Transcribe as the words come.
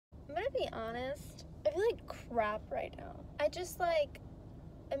be honest, I feel like crap right now. I just like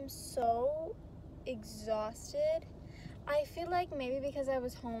am so exhausted. I feel like maybe because I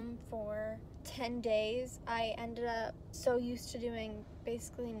was home for 10 days, I ended up so used to doing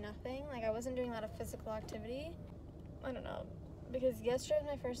basically nothing. Like I wasn't doing a lot of physical activity. I don't know, because yesterday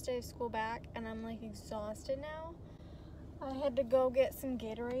was my first day of school back and I'm like exhausted now. I had to go get some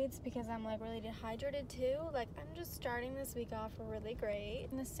Gatorades because I'm like really dehydrated too. Like I'm just starting this week off really great.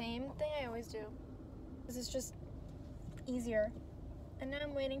 And the same thing I always do. This is just easier. And now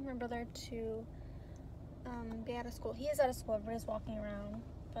I'm waiting for my brother to be out of school. He is out of school, everybody's walking around,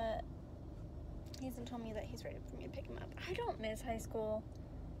 but he hasn't told me that he's ready for me to pick him up. I don't miss high school.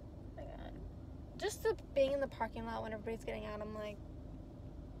 Oh my God. Just the being in the parking lot when everybody's getting out, I'm like,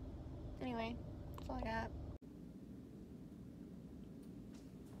 anyway, that's all I got.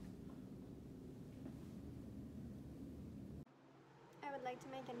 I would like to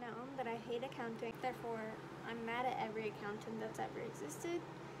make it known that I hate accounting. Therefore, I'm mad at every accountant that's ever existed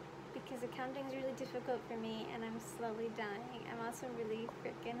because accounting is really difficult for me and I'm slowly dying. I'm also really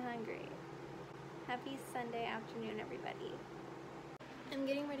freaking hungry. Happy Sunday afternoon, everybody. I'm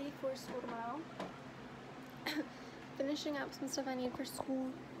getting ready for school tomorrow. Finishing up some stuff I need for school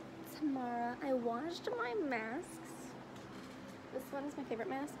tomorrow. I washed my masks. This one is my favorite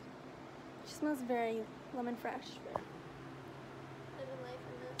mask. She smells very lemon fresh. But living life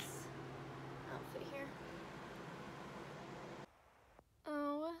in this outfit here.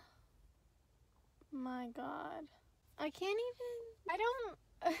 Oh my God. I can't even,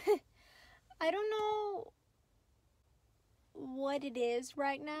 I don't know what it is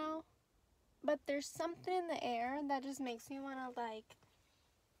right now, but there's something in the air that just makes me want to like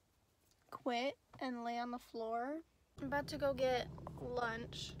quit and lay on the floor. I'm about to go get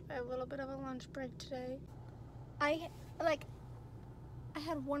lunch. I have a little bit of a lunch break today. I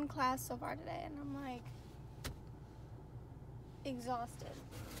had one class so far today and I'm like exhausted.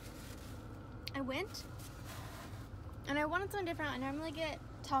 I went and I wanted something different. I normally get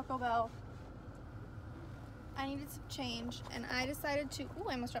Taco Bell. I needed some change and I decided to, ooh,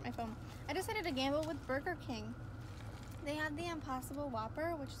 I almost dropped my phone. I decided to gamble with Burger King. They had the Impossible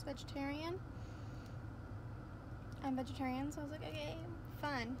Whopper, which is vegetarian. I'm vegetarian, so I was like, okay,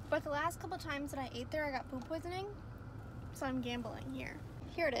 fun. But the last couple times that I ate there, I got food poisoning. So I'm gambling here.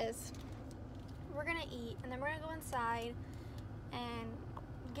 Here it is. We're gonna eat and then we're gonna go inside and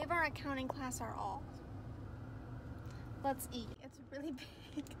give our accounting class our all. Let's eat. It's really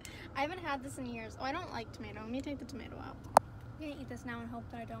big. I haven't had this in years. Oh, I don't like tomato. Let me take the tomato out. I'm gonna eat this now and hope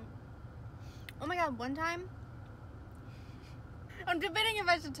that I don't. Oh my God, one time, I'm debating if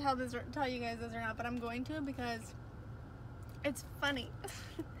I should tell you guys this or not, but I'm going to because it's funny.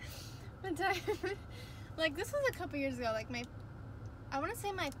 One time, like this was a couple years ago, like I want to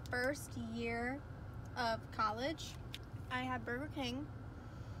say my first year of college, I had Burger King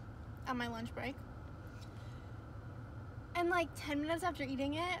on my lunch break. And like 10 minutes after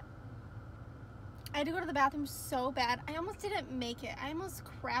eating it, I had to go to the bathroom so bad. I almost didn't make it. I almost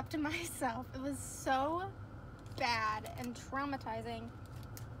crapped myself. It was so bad and traumatizing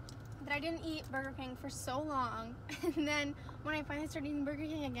that I didn't eat Burger King for so long. And then when I finally started eating Burger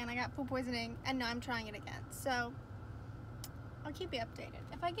King again, I got food poisoning and now I'm trying it again. So I'll keep you updated.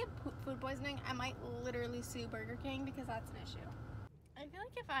 If I get food poisoning, I might literally sue Burger King because that's an issue. I feel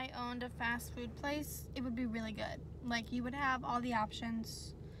like if I owned a fast food place, it would be really good. Like you would have all the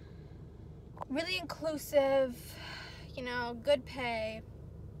options, really inclusive, you know, good pay.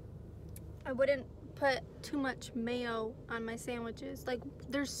 I wouldn't put too much mayo on my sandwiches. Like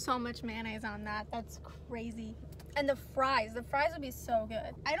there's so much mayonnaise on that. That's crazy. And the fries would be so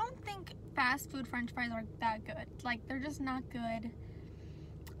good. I don't think fast food French fries are that good. Like they're just not good.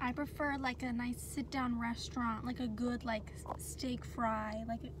 I prefer like a nice sit down restaurant, like a good like steak fry,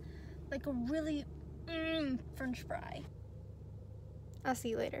 like a really French fry. I'll see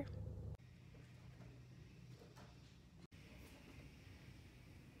you later.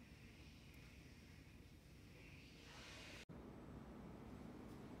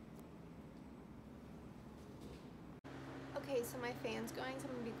 Okay, so my fan's going, so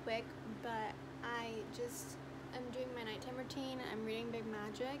I'm gonna be quick, but I'm doing my nighttime routine. I'm reading Big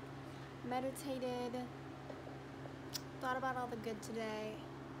Magic, meditated, thought about all the good today,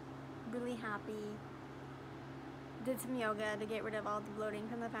 really happy, did some yoga to get rid of all the bloating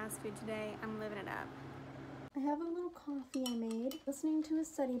from the fast food today. I'm living it up. I have a little coffee I made, listening to a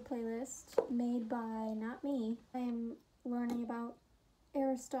study playlist made by not me. I am learning about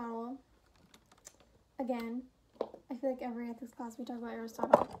Aristotle again. I feel like every ethics class we talk about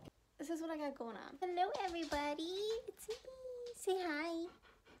Aristotle. This is what I got going on. Hello everybody, it's me. Say hi.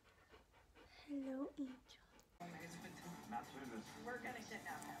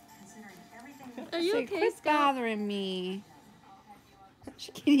 Are you okay, Quit Scott? bothering me.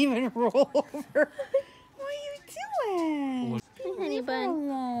 She can't even roll over. What are you doing? Hey, honey Leave her bun.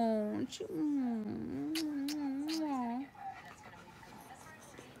 alone.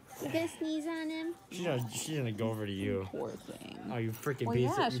 You gonna sneeze on him? She's gonna go over to you. Poor thing. Oh, you freaking Well,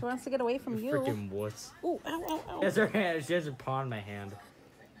 piece yeah, of, she wants to get away from you. freaking wuss. Ooh, ow, ow, ow. She has her hand. She has her paw in my hand.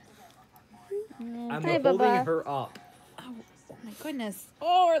 I'm Hi, holding Bubba. her up. Oh, my goodness.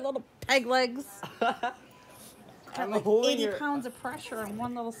 Oh, her little peg legs. Got I'm like holding 80 her. pounds of pressure on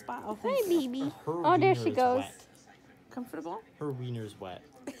one little spot. Oh, Hi, baby. Her Oh, there wiener she is goes. wet. comfortable? Her wiener's wet.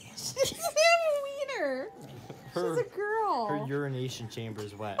 She doesn't have a wiener. Her, She's a girl. Her urination chamber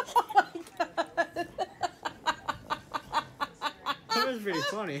is wet. Oh my god. That was pretty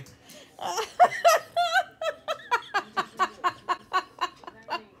funny.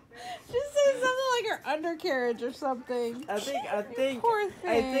 Just say something like her undercarriage or something. I think Poor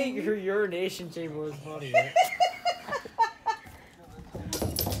thing. her urination chamber was funny. You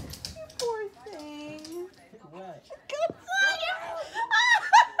poor thing. What? Go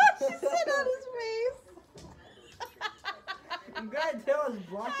She said on his face. You gotta tell us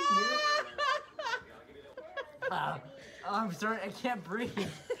blocking you. I'm sorry, I can't breathe.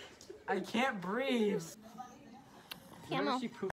 I can't breathe. Camel. She pooped.